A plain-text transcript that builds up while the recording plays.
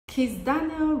Kizz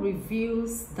Daniel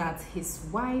reveals that his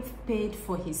wife paid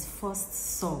for his first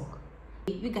song.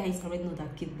 You guys already know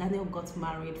that Kizz Daniel got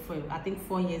married for I think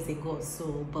 4 years ago or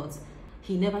so, but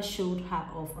he never showed her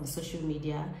off on social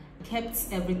media. He kept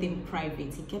everything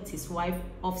private. He kept his wife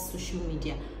off social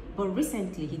media. But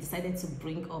recently he decided to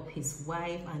bring up his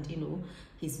wife, and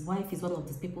his wife is one of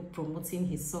these people promoting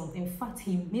his song. In fact,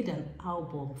 he made an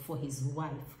album for his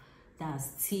wife.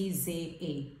 That's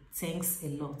TZA, Thanks a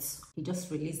Lot. He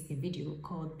just released a video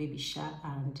called Baby Sha,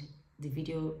 and the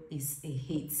video is a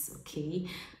hit, okay?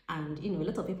 And a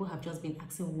lot of people have just been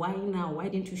asking, why now? Why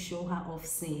didn't you show her off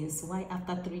since? Why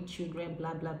after 3 children,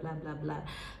 blah blah blah blah blah?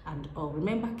 And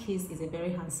remember, Kizz is a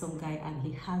very handsome guy, and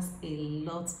he has a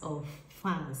lot of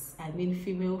fans, I mean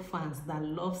female fans, that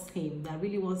loves him, that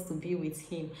really wants to be with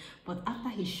him. But after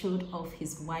he showed off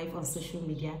his wife on social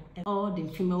media, all the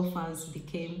female fans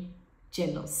became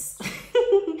jealous.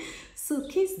 So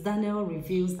Kizz Daniel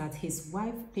reveals that his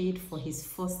wife paid for his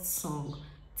first song.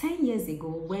 10 years ago,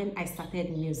 when I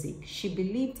started music, she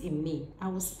believed in me. I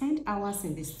would spend hours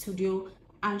in the studio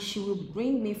and she would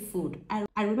bring me food.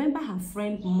 I remember her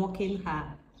friend mocking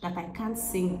her that I can't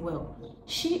sing well.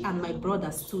 She and my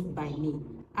brother stood by me.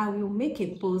 I will make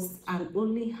a post and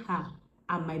only her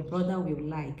and my brother will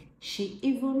like. She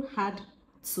even had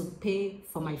to pay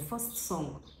for my first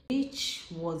song, which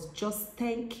was just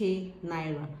 10k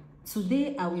naira.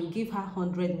 Today I will give her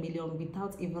 100 million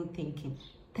without even thinking.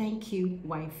 Thank you,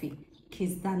 wifey.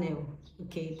 Kizz Daniel.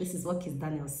 Okay, this is what Kizz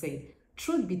Daniel said.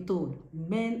 Truth be told,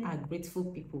 men are grateful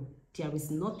people. There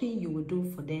is nothing you will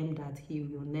do for them that he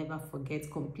will never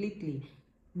forget completely.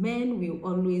 Men will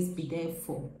always be there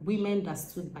for women that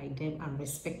stood by them and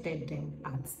respected them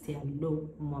at their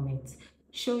low moments.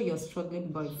 Show your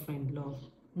struggling boyfriend love.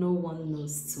 No one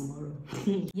knows tomorrow.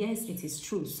 Yes, it is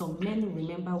true. Some men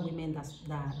remember women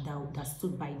that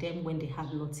stood by them when they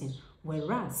had nothing,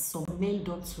 whereas some men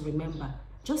don't remember.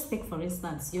 Just take for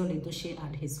instance Yul Edochie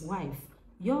and his wife.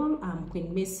 Yul and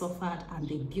Queen May suffered and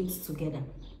they built together.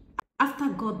 After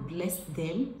God blessed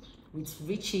them with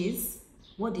riches,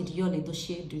 what did Yul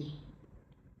Edochie do?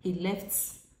 He left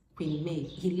Queen May.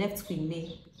 He left Queen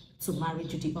May to marry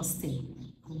Judy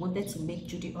Austin and wanted to make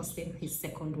Judy Austin his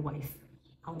second wife.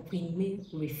 And Queen May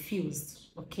refused,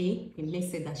 okay? Queen May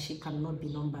said that she cannot be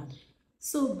numbered.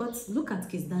 So, but look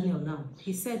at Kizz Daniel now.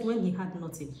 He said when he had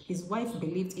nothing, his wife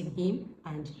believed in him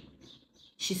and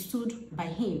she stood by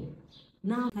him.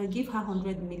 Now, I give her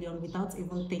 100 million without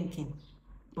even thinking.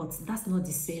 But that's not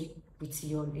the same with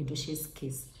Yul Edochie's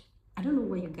case. I don't know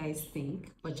what you guys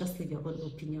think, but just leave your own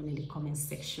opinion in the comment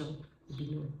section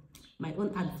below. My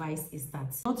own advice is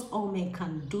that not all men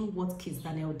can do what Kizz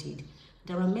Daniel did.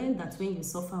 There are men that when you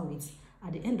suffer with,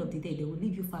 at the end of the day, they will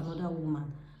leave you for another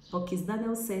woman. But Kizz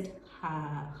Daniel said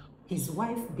his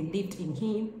wife believed in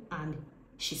him and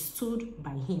she stood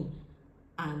by him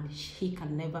and he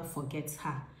can never forget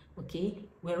her, okay?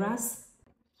 Whereas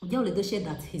Yul Edochie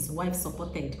that his wife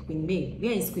supported, Queen May,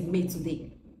 where is Queen May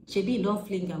today? Shebi don't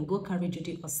fling and go carry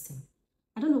Judy Austin.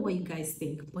 I don't know what you guys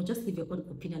think, but just leave your own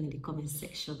opinion in the comment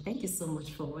section. Thank you so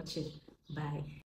much for watching. Bye.